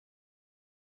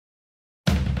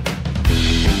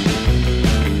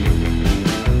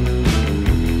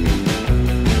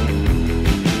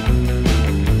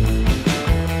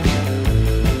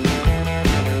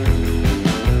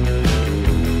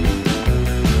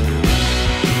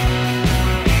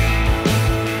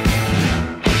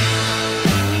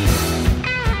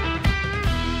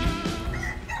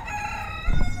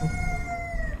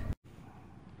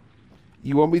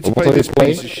You want me to play this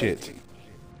piece of shit?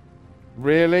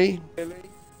 Really?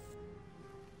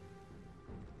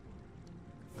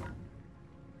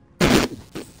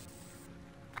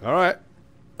 Alright.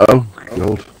 Oh,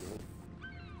 God.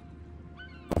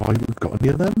 Have I got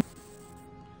any of them?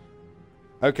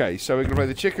 Okay, so we're going to play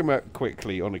the chicken map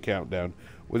quickly on a countdown.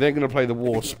 We're then going to play the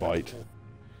war spite.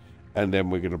 And then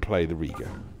we're going to play the Riga.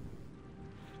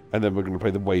 And then we're going to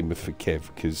play the Weymouth for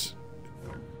Kev, because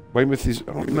Weymouth is...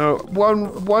 Oh, no,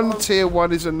 one tier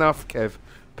 1 is enough, Kev.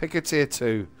 Pick a tier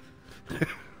 2.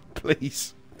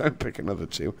 Please, don't pick another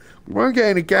 2. We won't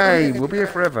get in a game. We'll be here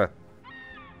forever.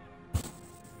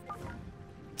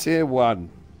 Tier 1.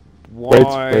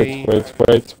 Why?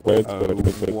 Wait.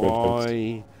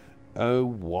 Why? Oh,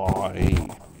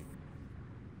 why?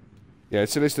 Yeah,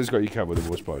 Sinister's got you covered with the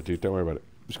war spite, dude. Don't worry about it.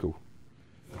 It's cool.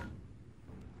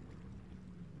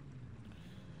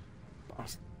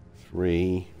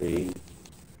 3,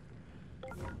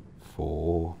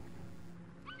 4,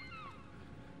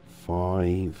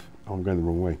 5. Oh, I'm going the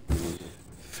wrong way.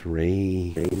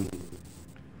 3.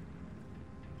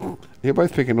 You're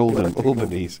both picking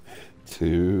Albanese.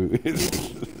 2.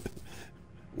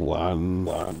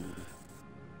 1.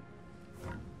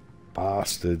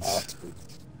 Bastards.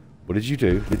 What did you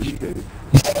do?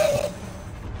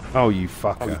 Oh, you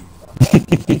fucker.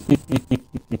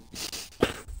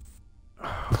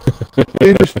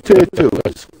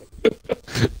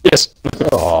 Yes.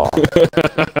 Oh.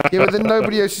 Yeah, but then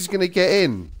nobody else is going to get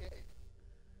in.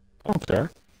 I don't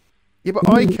care. Yeah, but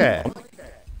I care.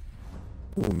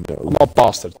 Oh, no. I'm not a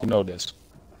bastard, you know this.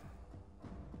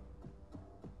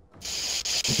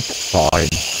 Fine.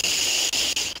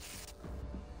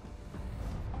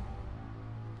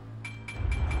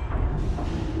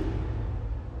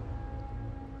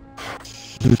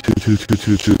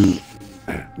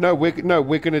 No, we're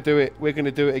gonna do it. We're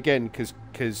gonna do it again because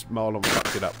Marlon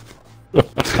fucked it up.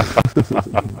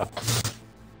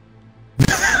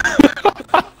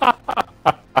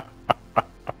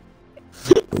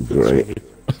 Great.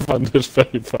 I find this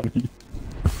very funny.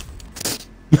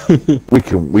 we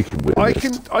can win. I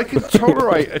can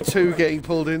tolerate a 2 getting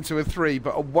pulled into a 3,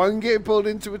 but a 1 getting pulled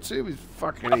into a 2 is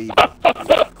fucking evil.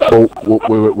 Oh,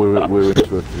 we're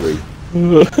into a 3.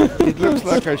 It looks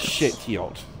like a shit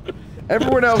yacht.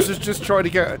 Everyone else is just trying to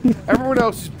get... Everyone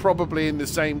else is probably in the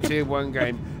same tier 1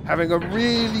 game, having a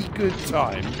really good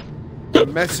time,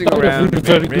 messing around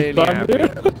and being really happy.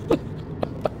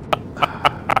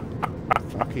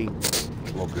 Fucking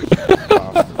clogged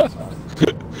bastards.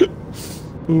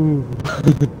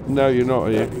 No, you're not,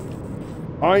 are you?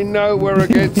 I know we're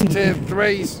against tier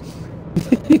 3s.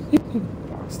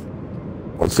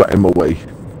 What's that in my way?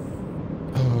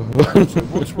 So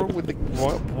what's wrong with the...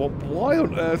 Why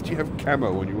on earth do you have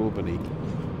camo on your Albany?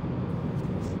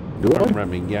 Do I'm I?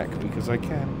 ramming yak because I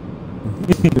can.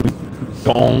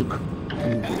 Donk.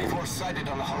 Enemy force sighted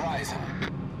on the horizon.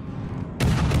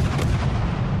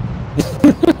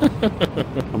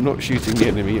 I'm not shooting the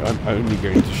enemy, I'm only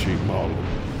going to shoot Marlon.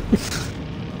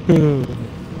 Enemy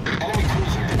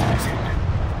cruiser detected.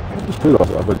 I just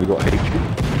realised I've only got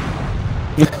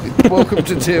HP. Welcome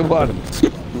to tier 1.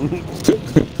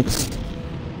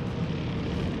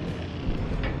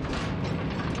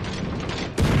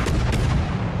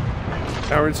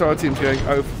 Our entire team's going,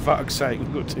 oh for fuck's sake,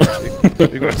 we've got 2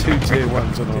 tier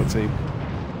 1s on our team.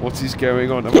 What is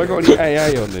going on? Have I got any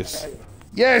AA on this?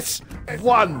 Yes!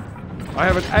 1! I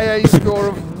have an AA score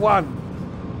of 1.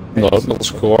 No, not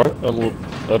score, a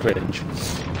range.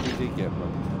 We did get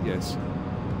 1, yes.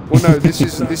 Well no, this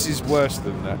is worse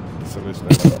than that, so let's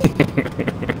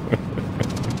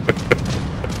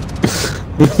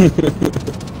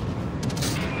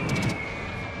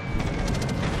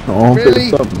Oh,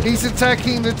 really? He's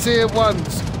attacking the tier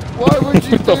 1s. Why would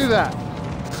you do that?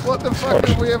 What the fuck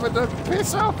have we ever done?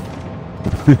 Piss off!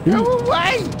 Go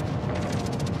away!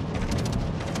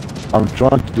 I'm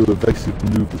trying to do evasive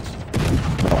maneuvers.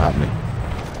 It's not happening.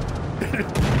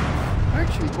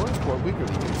 Actually, mine's quite wiggly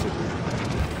considering.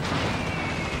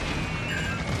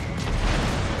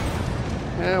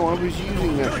 Now I was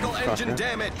using that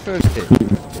fucker. First hit,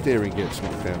 steering gets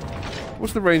knocked out.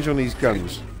 What's the range on these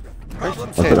guns?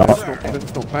 Actually 10,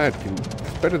 that's not bad.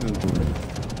 It's better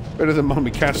than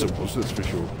Mummy Castle was, that's for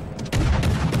sure.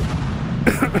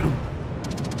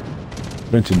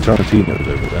 Quentin Tarantino's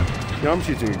over there. Yeah, I'm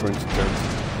shooting at Quentin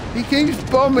Tarantino. He keeps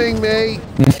bombing me!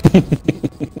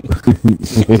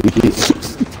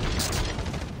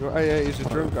 Your AA is a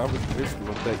drunk guy with a pistol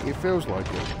on deck. It feels like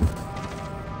it.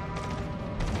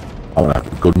 I'm gonna have a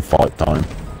gunfight time.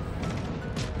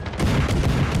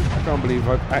 I can't believe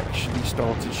I've actually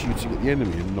started shooting at the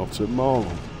enemy and not at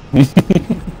Marlon.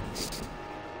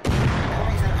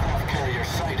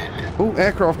 Oh,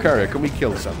 aircraft carrier, can we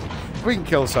kill something? If we can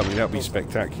kill something, that would be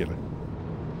spectacular.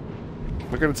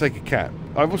 We're going to take a cat.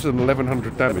 I've also done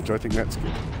 1100 damage, I think that's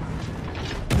good.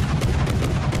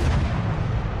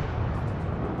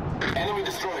 Enemy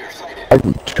destroyer sighted. I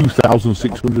did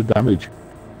 2,600 damage.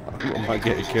 I might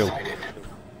get a kill.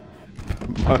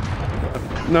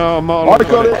 No, Marlon. I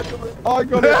got it! I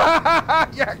got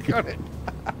it! Yeah, got it.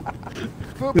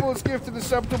 Football's gift to the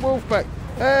sub to Wolfpack.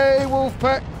 Hey,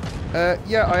 Wolfpack.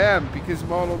 Yeah, I am, because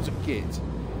Marlon's a git.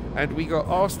 And we got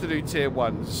asked to do tier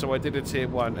 1s, so I did a tier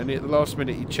 1, and at the last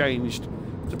minute he changed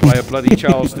to play a bloody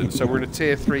Charleston, so we're in a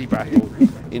tier 3 battle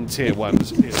in tier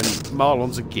 1s, and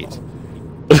Marlon's a git.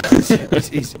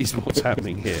 Is what's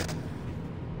happening here.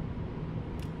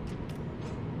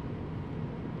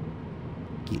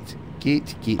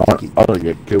 Git. I don't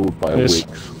get killed by a Yes.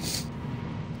 Wix.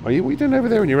 Are you? What are you doing over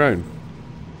there on your own?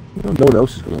 No one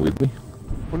else is going with me.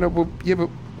 Well, no, well, yeah, but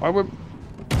I won't.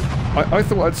 I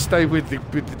thought I'd stay with the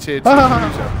tier 2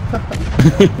 cruiser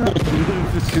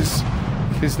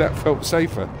because that felt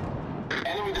safer.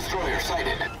 Enemy destroyer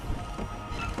sighted.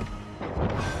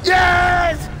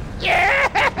 Yes!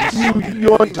 Yes!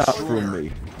 You want that from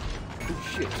me?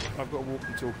 Oh shit! I've got a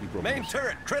walkie-talkie problem. Main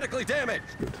turret critically damaged.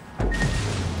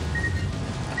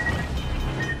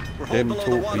 We're Them below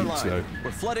the water torpedoes, though. line.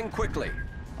 We're flooding quickly.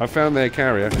 I found their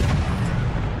carrier.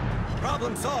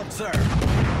 Problem solved, sir.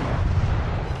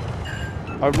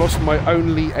 I've lost my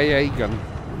only AA gun.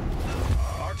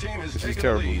 Our team has This is taken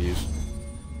terrible the lead. news.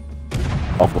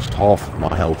 I've lost half of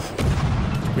my health.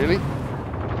 Really?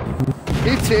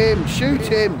 Hit him! Shoot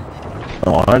him!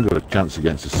 Oh, I ain't got a chance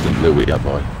against the St. Louis, have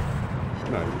I?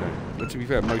 No, no. But to be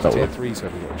fair, most Oh, tier well. 3s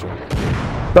haven't got a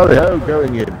chance. Bloody hell,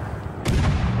 going in.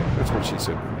 That's what she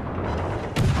said.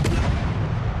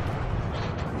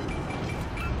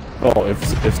 Oh,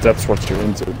 if that's what you're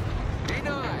into.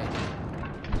 Denied.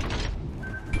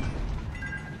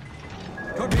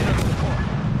 Torpedo support.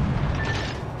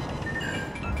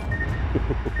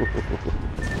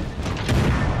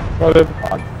 Whatever.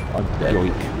 I'm dead.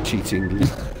 Yoink.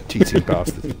 Cheating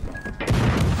bastard.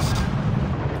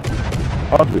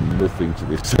 I've been nothing to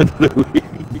this St. Louis.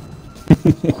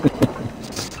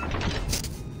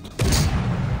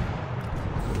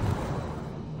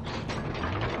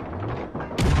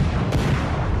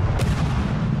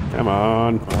 Come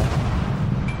on.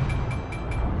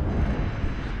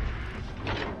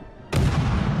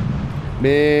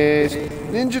 Miss.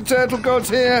 Ninja Turtle God's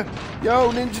here.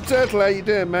 Yo, Ninja Turtle, how you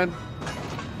doing, man?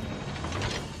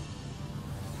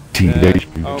 Teenage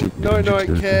Oh, Mutant no, Ninja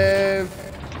Turtles. Kev.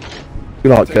 Good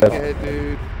night, Take Kev. care,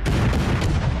 dude.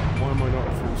 Why am I not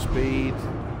at full speed?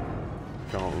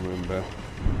 Can't remember.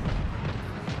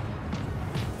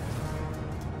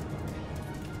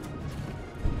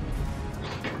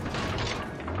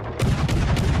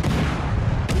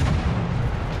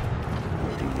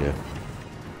 Yeah.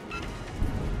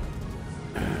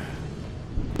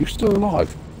 You still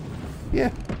alive? Yeah.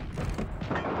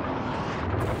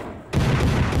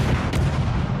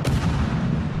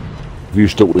 Have you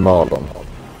stuck with Marlon?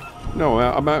 No,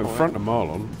 I'm out in front of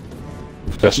Marlon.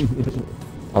 Yes.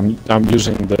 I'm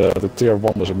using the tier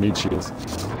 1 as a meat shield.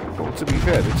 Well, to be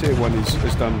fair, the tier 1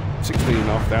 has done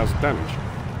 16,500 damage.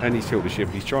 And he's killed a ship.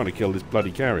 He's trying to kill this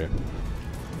bloody carrier.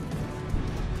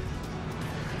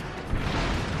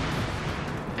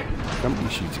 Don't be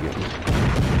shooting at me.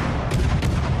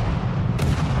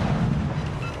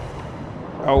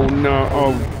 Oh no!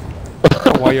 Oh,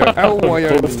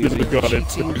 Wyoming is a Got it.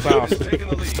 cheating bastard. Taking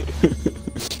the lead.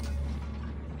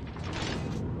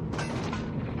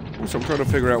 Also, I'm trying to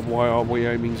figure out why our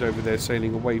Wyoming's over there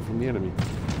sailing away from the enemy.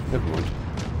 Never mind.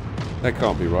 That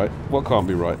can't be right. What can't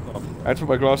be right? I had to put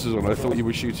my glasses on. I thought you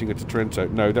were shooting at a Trento.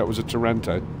 No, that was a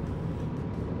Taranto.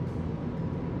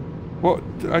 What?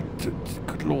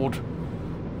 Good lord!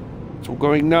 It's all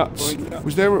going nuts.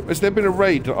 Has there been a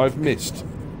raid that I've missed?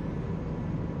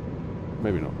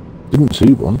 Maybe not. Didn't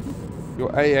see one.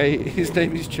 Your AA, his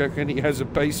name is Chuck, and he has a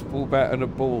baseball bat and a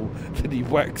ball that he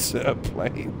whacks at a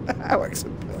plane. Whacks at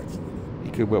a plane.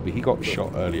 He could well be. He got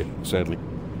shot earlier, sadly.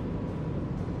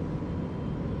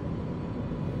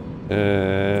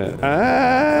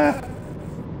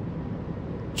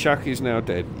 Chuck is now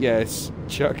dead. Yes,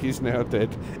 Chuck is now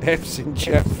dead. F's in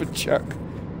chat for Chuck.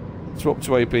 Swap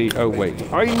to AP. Oh,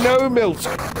 wait. I know, Milt!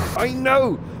 I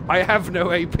know! I have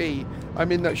no AP.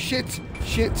 I'm in that shit.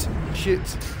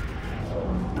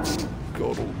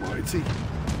 God almighty.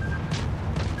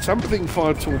 Something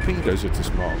fired torpedoes at us,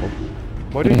 Marlon.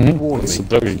 Why didn't you warn It's a me?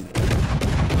 doggy.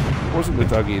 It wasn't the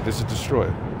Dougie, there's a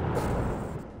destroyer.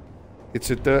 It's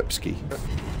a Derpski.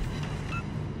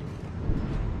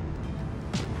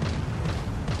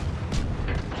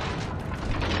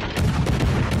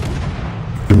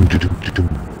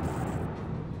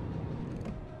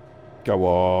 Go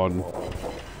on.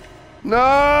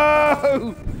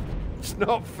 No! It's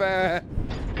not fair.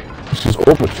 This is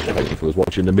almost like if I was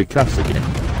watching the Mikasa again.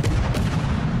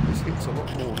 This hits a lot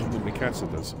more than the Mikasa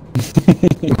does.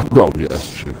 Well, yeah,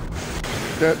 that's true.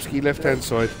 Derpsky, left-hand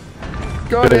side.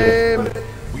 Got him!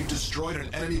 We've destroyed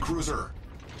an enemy cruiser.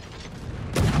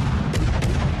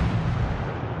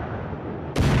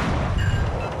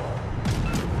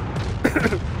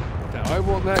 Now I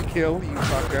want that kill, you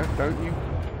fucker, don't you?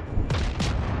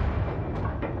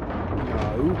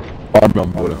 No. I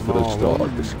remember when I first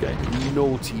started this game. You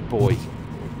naughty boy.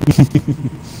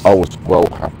 I was well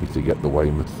happy to get the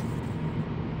Weymouth.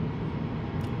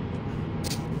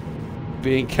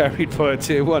 Being carried by a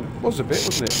tier 1. Was a bit,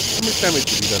 wasn't it? How much damage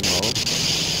have you done, Marlon?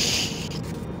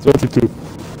 32.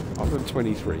 I've done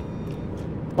 23.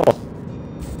 Oh.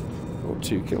 Got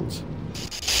 2 kills.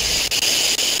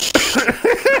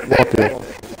 What?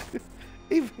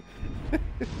 Even...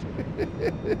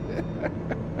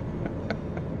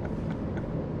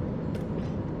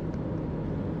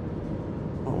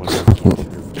 oh,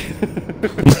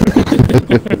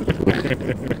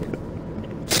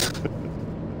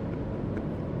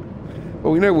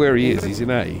 well, we know where he is. He's in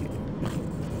A.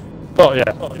 Oh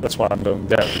yeah, that's why I'm going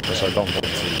there, because I don't want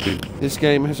to do... This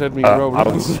game has had me rolling.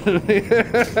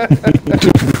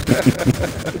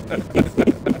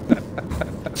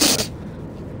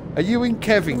 Are you in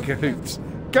Kevin cahoots?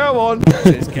 Go on,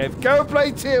 says Kev. Go and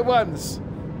play tier 1s.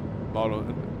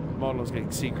 Marlon's getting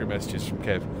secret messages from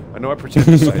Kev. I know I pretend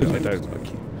to say that I don't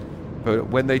like you. But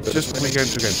when they go into the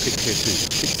game, pick tier 2,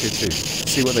 pick tier 2.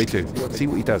 See what they do. See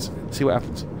what he does. See what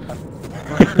happens.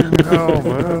 Oh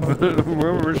man.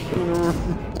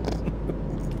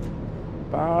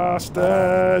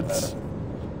 Bastards.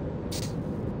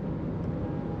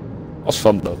 Was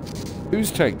fun though.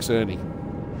 Whose tanks, Ernie?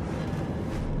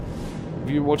 Have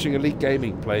you been watching Elite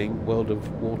Gaming playing World of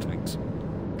War Tanks?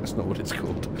 That's not what it's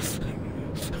called. It's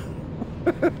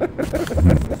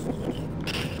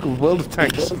called World of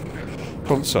Tanks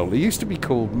console. It used to be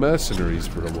called Mercenaries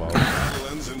for a while.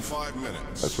 Ends in 5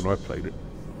 minutes. That's when I played it.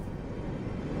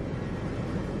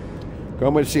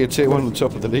 Can't wait to see a tier 1 on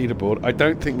top of the leaderboard. I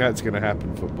don't think that's going to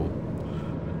happen, football.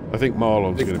 I think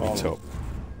Marlon's going to be top.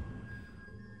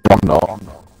 I'm not.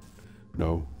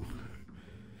 No.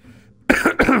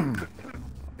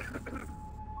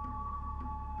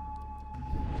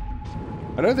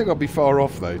 I don't think I'll be far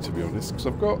off though, to be honest, because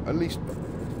I've got at least...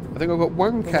 I think I've got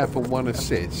 1 cap and 1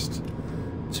 assist,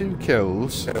 2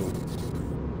 kills, 4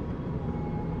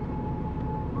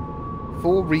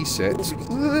 resets.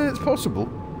 It's possible.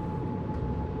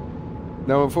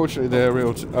 No, unfortunately they're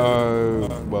real... Oh,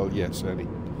 well, yes, Ernie.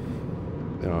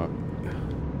 They are.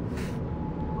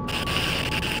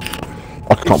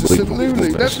 I can't It's the believe St.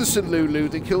 Lulu. what That's the St. Lulu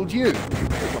that killed you.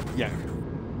 Yeah.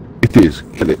 it is.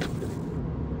 Kill it.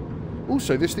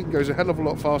 Also, this thing goes a hell of a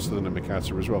lot faster than a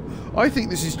Mikasa as well. I think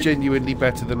this is genuinely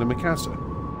better than a Mikasa.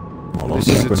 This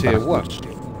is a tier 1.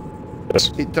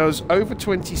 Yes. It does over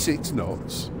 26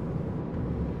 knots.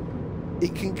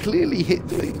 It can clearly hit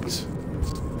things,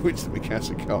 which the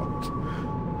Mikasa can't.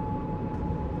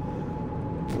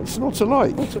 It's not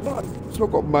alike. It's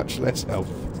not got much less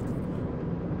health.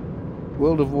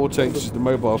 World of War Tanks is the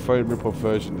mobile phone rip-off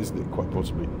version, isn't it? Quite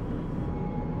possibly.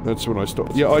 That's when I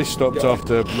stopped. Yeah, I stopped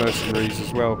after Mercenaries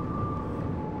as well.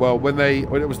 Well, when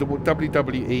it was the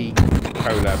WWE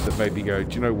collab that made me go,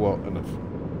 do you know what? Enough.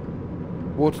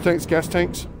 Water tanks, gas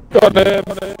tanks? Got him!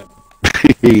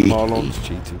 Marlon's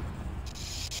cheating.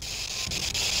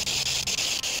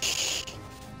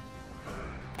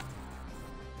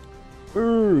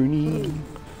 Ernie.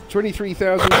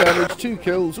 23,000 damage, 2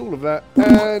 kills, all of that.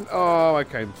 And, oh, I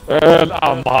came. And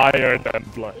I'm higher than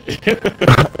Blay.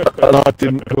 And I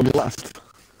didn't come last.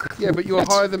 Yeah, but you're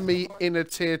higher than me in a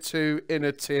tier 2, in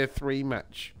a tier 3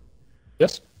 match.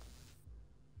 Yes.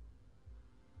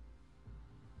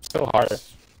 Still higher.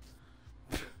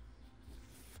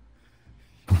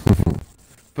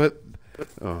 But,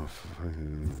 oh,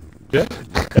 Yeah?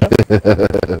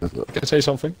 Can I say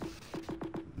something?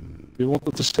 You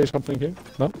wanted to say something here?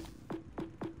 No?